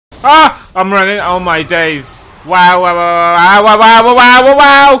Ah! I'm running. Oh my days. Wow, wow, wow, wow, wow, wow, wow, wow,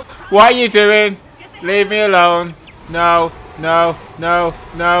 wow. What are you doing? Leave me alone. No, no, no,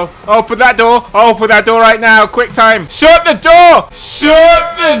 no. Open that door. Open that door right now. Quick time. Shut the door.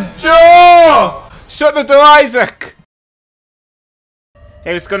 Shut the door. Shut the door, Isaac.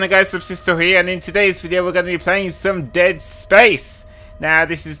 Hey, what's going on, guys? Subsisto here, and in today's video we're going to be playing some Dead Space. Now,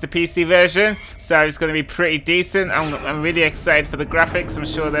 this is the PC version, so it's going to be pretty decent. I'm really excited for the graphics. I'm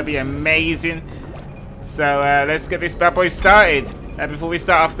sure they'll be amazing. So let's get this bad boy started. Now, before we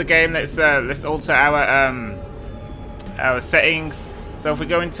start off the game, let's alter our settings. So if we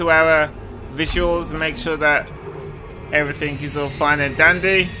go into our visuals and make sure that everything is all fine and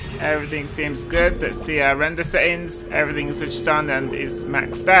dandy. Everything seems good. Let's see our render settings. Everything's switched on and is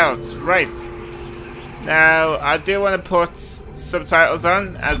maxed out. Right. Now, I do want to put subtitles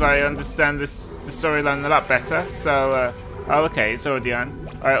on, as I understand the storyline a lot better. So, oh, okay, it's already on.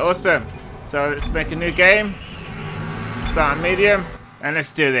 Alright, awesome. So, let's make a new game. Start on medium, and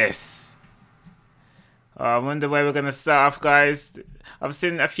let's do this. Oh, I wonder where we're going to start off, guys. I've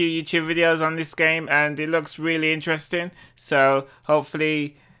seen a few YouTube videos on this game, and it looks really interesting. So,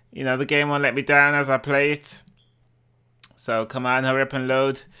 hopefully, you know, the game won't let me down as I play it. So come on, hurry up and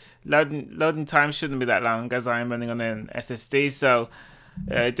load. Loading time shouldn't be that long as I'm running on an SSD, so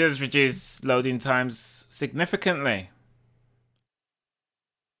it does reduce loading times significantly.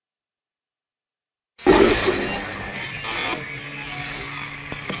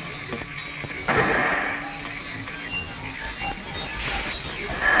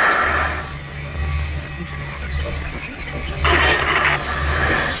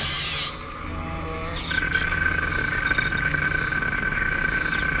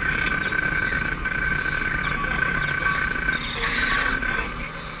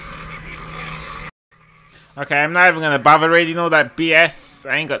 Okay, I'm not even going to bother reading all that BS.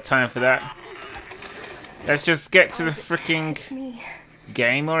 I ain't got time for that. Let's just get to the freaking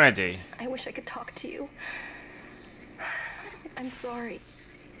game already. I wish I could talk to you. I'm sorry.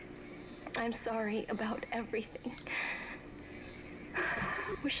 I'm sorry about everything.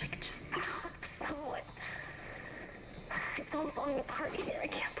 I wish I could just talk to someone. It's all falling apart here. I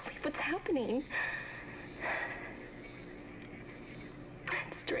can't believe what's happening.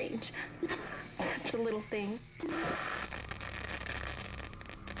 It's strange. Such a little thing.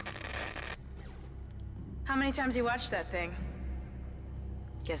 How many times you watched that thing?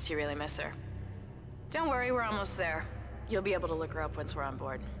 Guess you really miss her. Don't worry, we're almost there. You'll be able to look her up once we're on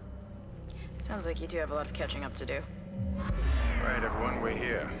board. Sounds like you do have a lot of catching up to do. Right, everyone, we're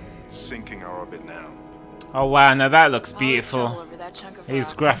here. Sinking our orbit now. Oh wow, now that looks beautiful. Over that chunk of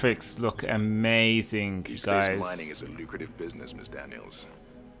These rock. graphics look amazing, Deep space guys. mining is a lucrative business, Ms. Daniels.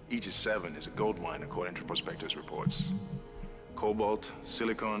 Aegis 7 is a gold mine according to prospectors' reports. Cobalt,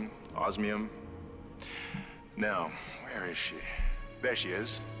 silicon, osmium. Now, where is she? There she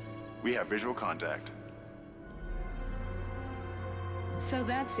is. We have visual contact. So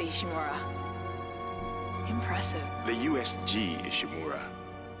that's Ishimura. Impressive. The USG Ishimura.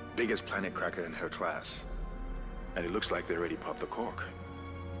 Biggest planet cracker in her class. And it looks like they already popped the cork.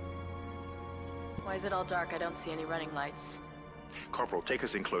 Why is it all dark? I don't see any running lights. Corporal, take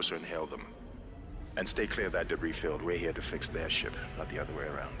us in closer and hail them. And stay clear of that debris field. We're here to fix their ship, not the other way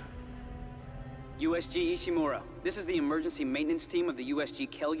around. USG Ishimura, this is the emergency maintenance team of the USG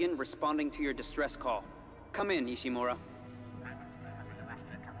Kellion responding to your distress call. Come in, Ishimura.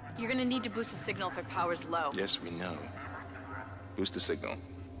 You're gonna need to boost the signal if it power's low. Yes, we know. Boost the signal.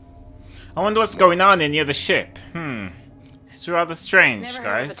 I wonder what's going on in the other ship. It's rather strange, Never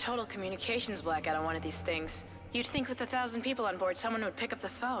heard of a guys. total communications blackout on one of these things. You'd think with 1,000 people on board, someone would pick up the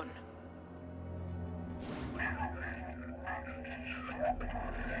phone.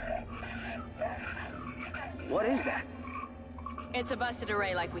 What is that? It's a busted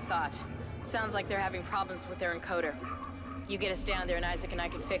array like we thought. Sounds like they're having problems with their encoder. You get us down there and Isaac and I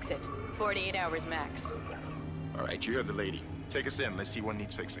can fix it. 48 hours max. All right, you heard the lady. Take us in. Let's see what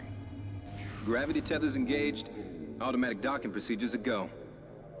needs fixing. Gravity tethers engaged. Automatic docking procedures a go.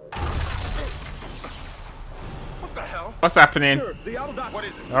 What the hell? What's happening? Sir, the auto dock. What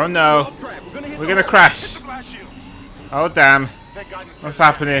is it? Oh no. We're gonna crash. Hit the blast shields. Oh damn. That guidance What's doesn't-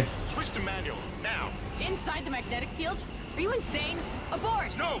 happening? Switch to manual, now. Inside the magnetic field? Are you insane?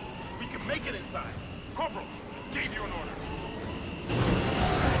 Abort! No, we can make it inside. Corporal, gave you an order.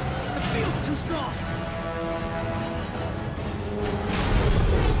 The field's too strong.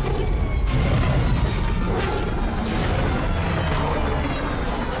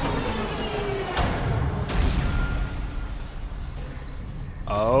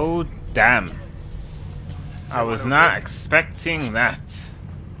 Oh damn. I was not expecting that.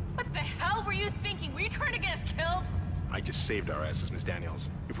 trying to get us killed? I just saved our asses, Miss Daniels.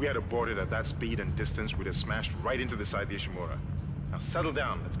 If we had aborted at that speed and distance, we'd have smashed right into the side of the Ishimura. Now settle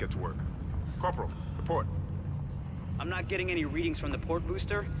down, let's get to work. Corporal, report. I'm not getting any readings from the port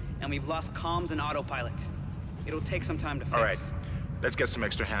booster, and we've lost comms and autopilot. It'll take some time to fix. All right, let's get some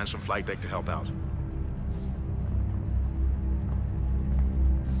extra hands from flight deck to help out.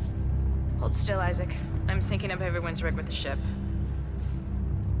 Hold still, Isaac. I'm syncing up everyone's rig with the ship.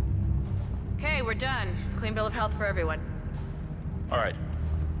 Okay, we're done. Clean bill of health for everyone. All right,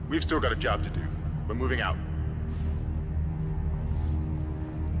 we've still got a job to do. We're moving out.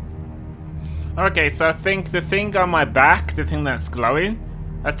 Okay, so I think the thing on my back, the thing that's glowing,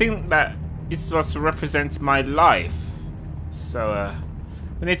 I think that is supposed to represent my life. So,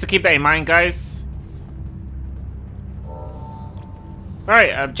 we need to keep that in mind, guys.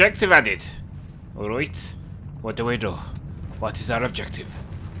 Alright, objective added. Alright, what do we do? What is our objective?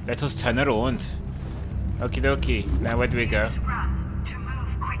 Let us turn around. Okie dokie, now where do we go?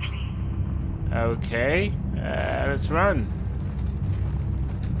 Okay, let's run.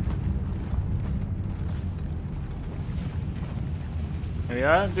 Here we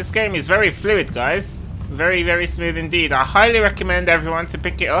are. This game is very fluid, guys. Very, very smooth indeed. I highly recommend everyone to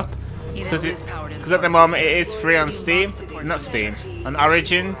pick it up. Because at the moment it is free on Steam. Not Steam. On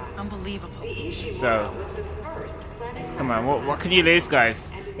Origin. Unbelievable. So, come on, what can you lose,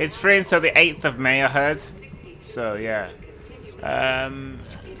 guys? It's free until the 8th of May, I heard. So, yeah.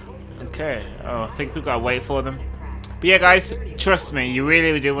 Okay. Oh, I think we've got to wait for them. But yeah, guys, trust me, you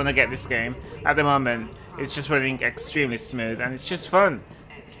really do want to get this game. At the moment, it's just running extremely smooth, and it's just fun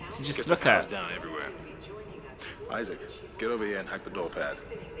to just look at. Down everywhere. Isaac, get over here and hack the door pad.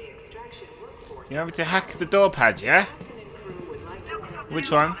 You want me to hack the door pad, yeah?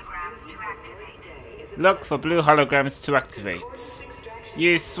 Which one? Look for blue holograms to activate.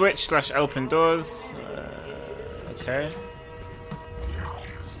 Use switch/open doors. Okay.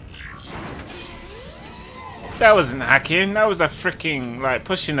 That wasn't hacking. That was a freaking, like,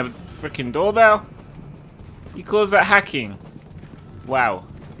 pushing the freaking doorbell. You calls that hacking? Wow.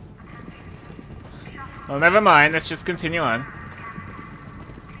 Well, never mind. Let's just continue on.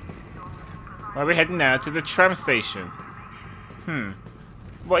 Where are we heading now? To the tram station.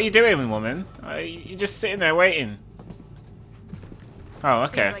 What are you doing, woman? You're just sitting there waiting. Oh,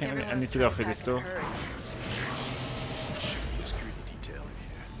 okay. I think I need to go through this door.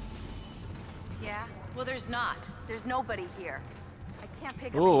 Yeah? Well, there's not. There's nobody here. I can't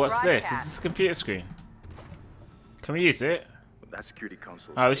pick up. Ooh, what's this? Is this a computer screen? Can we use it? That security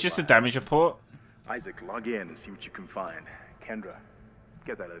console. Oh, it's just a damage report. Isaac, log in and see what you can find. Kendra,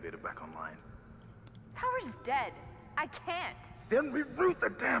 get that elevator back online. Power's dead. I can't. Then reroute the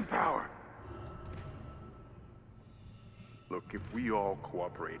damn power. Look, if we all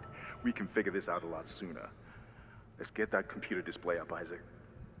cooperate, we can figure this out a lot sooner. Let's get that computer display up, Isaac.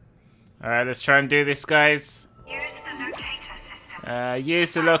 Alright, let's try and do this, guys.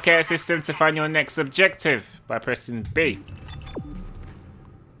 Use the locator system to find your next objective by pressing B.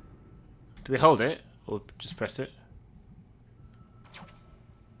 Do we hold it? Or just press it?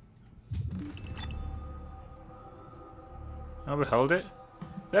 Oh, we hold it?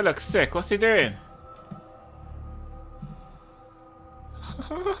 That looks sick. What's he doing?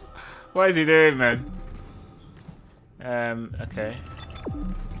 What is he doing, man? Okay.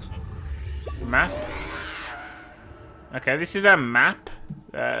 Map? Okay, this is our map.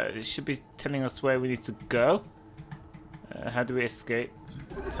 It should be telling us where we need to go. How do we escape?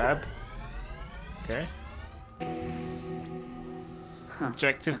 Tab. Okay.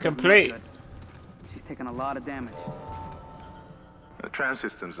 Objective complete. She's taking a lot of damage. The tram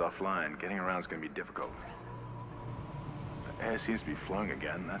system's offline. Getting around is going to be difficult. The air seems to be flowing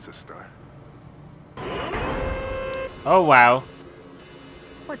again. That's a start. Oh, wow.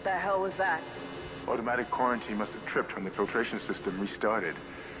 What the hell was that? Automatic quarantine must have tripped when the filtration system restarted.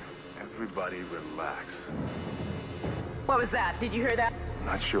 Everybody relax. What was that? Did you hear that?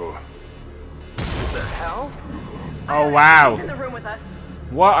 Not sure. What the hell? Oh, wow. In the room with us.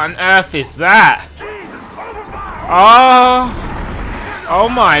 What on earth is that? Oh. Oh,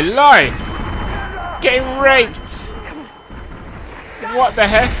 my life. Getting raped. What the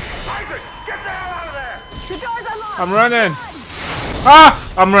heck? I'm running. Ah!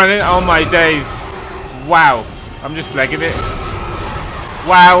 I'm running. Oh, my days. Wow. I'm just legging it.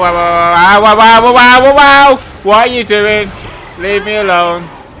 Wow, wow, wow, wow, wow, wow, wow, wow, wow. What are you doing? Leave me alone.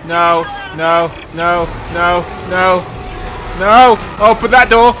 No, no, no, no, no, no. Open that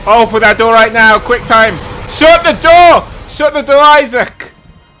door. Open that door right now. Quick time. Shut the door. Shut the door, Isaac.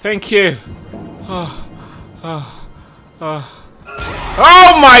 Thank you. Oh, oh, oh.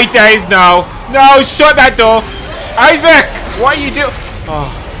 Oh my days, no. No, shut that door. Isaac, what are you doing? Oh.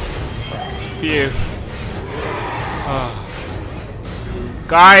 Phew. Oh.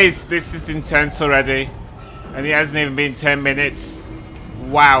 Guys, this is intense already. And it hasn't even been 10 minutes.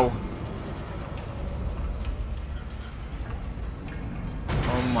 Wow.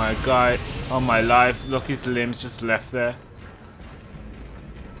 Oh my god. Oh my life. Look, his limbs just left there.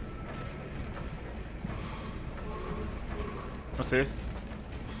 What's this?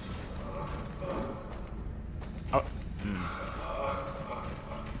 Oh.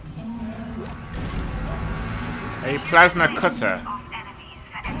 A plasma cutter.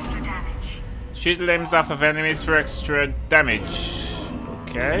 Shoot limbs off of enemies for extra damage.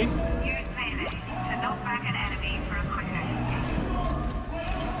 Okay.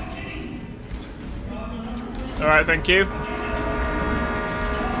 Alright, thank you.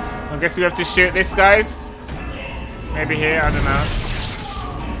 I guess we have to shoot this, guys. Maybe here, I don't know.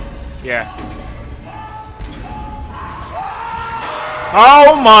 Yeah.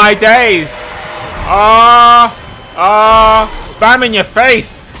 Oh my days! Bam in your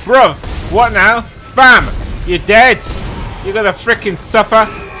face! Bruv, what now? Fam, you're dead! You're gonna frickin' suffer.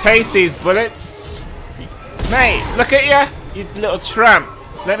 Taste these bullets. Mate, look at you! You little tramp.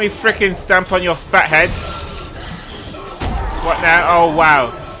 Let me frickin' stamp on your fat head. What now? Oh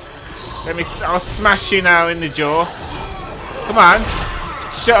wow. I'll smash you now in the jaw. Come on.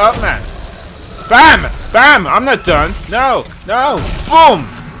 Shut up, man. Bam! Bam! I'm not done. No. No. Boom!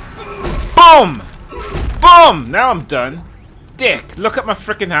 Boom! Boom! Now I'm done. Dick. Look at my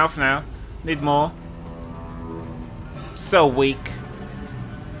freaking health now. Need more. So weak.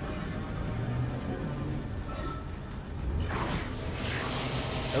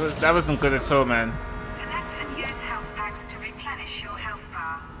 That wasn't good at all, man.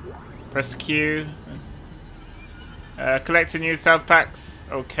 Press Q. Collect and use health packs.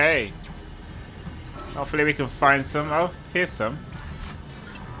 Okay. Hopefully we can find some. Oh, here's some.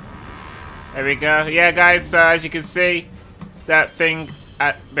 There we go. Yeah, guys, as you can see, that thing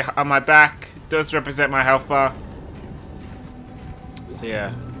on my back does represent my health bar. So,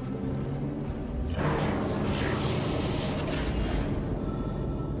 yeah.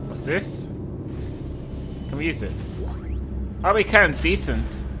 What's this? Can we use it? Oh, we can.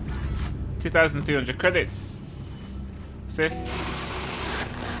 Decent. 2,300 credits. What's this?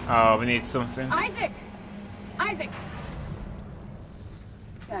 Oh, we need something. Isaac! Isaac!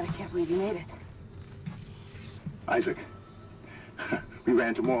 God, I can't believe you made it. Isaac, we ran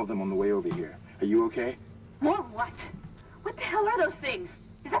into more of them on the way over here. Are you okay? More what? What the hell are those things?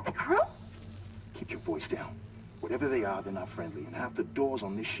 Is that the crew? Keep your voice down. Whatever they are, they're not friendly, and half the doors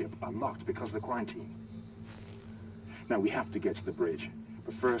on this ship are locked because of the quarantine. Now, we have to get to the bridge,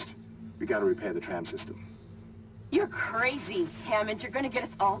 but first, we gotta repair the tram system. You're crazy, Hammond. You're gonna get us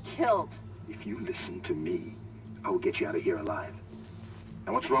all killed. If you listen to me, I will get you out of here alive.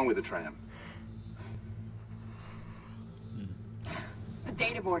 Now, what's wrong with the tram? The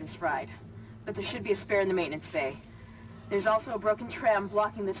data board is fried, but there should be a spare in the maintenance bay. There's also a broken tram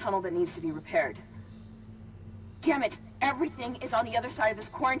blocking the tunnel that needs to be repaired. Damn it, everything is on the other side of this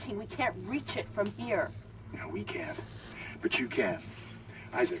quarantine. We can't reach it from here. No, we can't. But you can.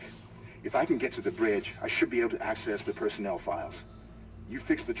 Isaac, if I can get to the bridge, I should be able to access the personnel files. You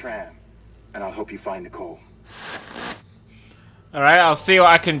fix the tram, and I'll help you find Nicole. Alright, I'll see what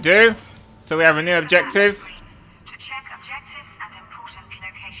I can do. So we have a new objective. To check objectives and important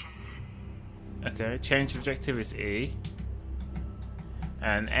locations. Okay, change objective is E.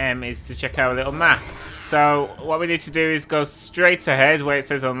 And M is to check our little map. So what we need to do is go straight ahead where it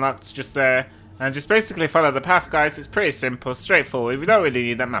says unlocked just there. And just basically follow the path, guys. It's pretty simple, straightforward. We don't really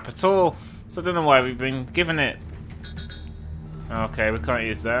need that map at all. So I don't know why we've been given it. Okay, we can't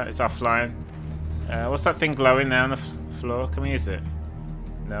use that. It's offline. What's that thing glowing there on the floor? Can we use it?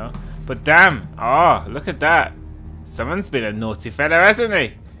 No. But damn. Oh, look at that. Someone's been a naughty fella, hasn't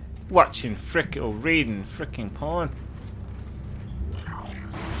he? Watching or reading fricking porn.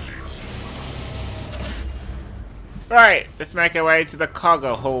 Right, let's make our way to the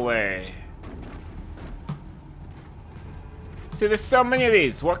cargo hallway. See, there's so many of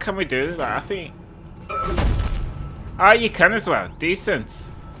these. What can we do? Like, I think... Oh, you can as well. Decent.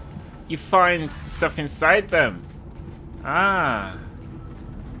 You find stuff inside them. Ah.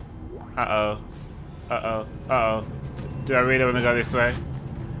 Uh-oh. Uh-oh. Uh-oh. Do I really want to go this way?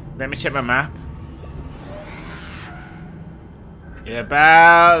 Let me check my map. Yeah,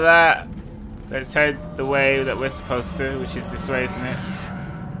 about that. Let's head the way that we're supposed to, which is this way, isn't it?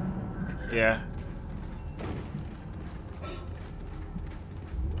 Yeah.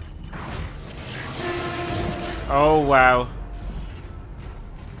 Oh, wow.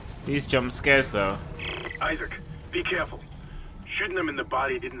 These jump scares though. Isaac, be careful. Shooting them in the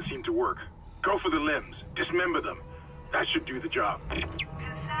body didn't seem to work. Go for the limbs. Dismember them. That should do the job.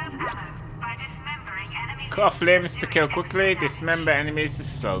 Cut off limbs to kill quickly, dismember enemies to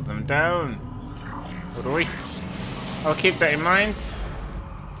slow them down. Right. I'll keep that in mind.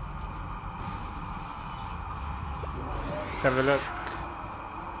 Let's have a look.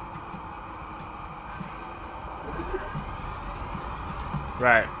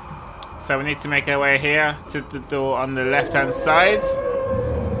 Right. So we need to make our way here to the door on the left-hand side.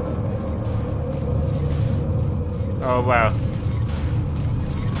 Oh wow.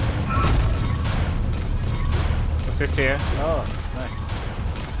 What's this here? Oh, nice.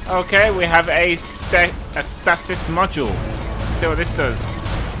 Okay, we have a stasis module. Let's see what this does.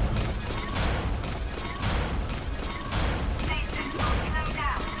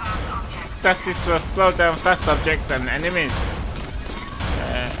 Stasis will slow down fast objects and enemies.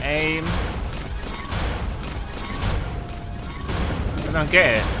 Aim. I don't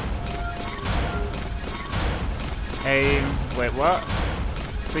get it. Aim. Wait, what?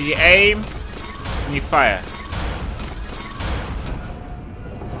 So you aim and you fire.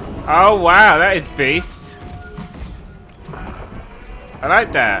 Oh wow, that is beast. I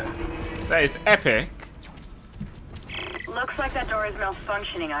like that. That is epic. Looks like that door is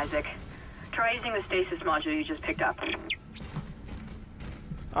malfunctioning, Isaac. Try using the stasis module you just picked up.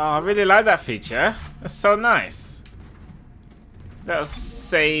 Oh, I really like that feature. That's so nice. That'll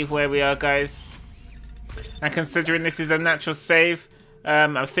save where we are, guys. And considering this is a natural save,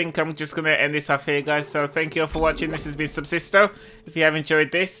 I think I'm just going to end this off here, guys. So thank you all for watching. This has been Subsisto. If you have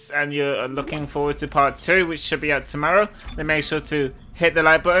enjoyed this and you're looking forward to part 2, which should be out tomorrow, then make sure to hit the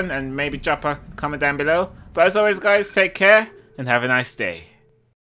like button and maybe drop a comment down below. But as always, guys, take care and have a nice day.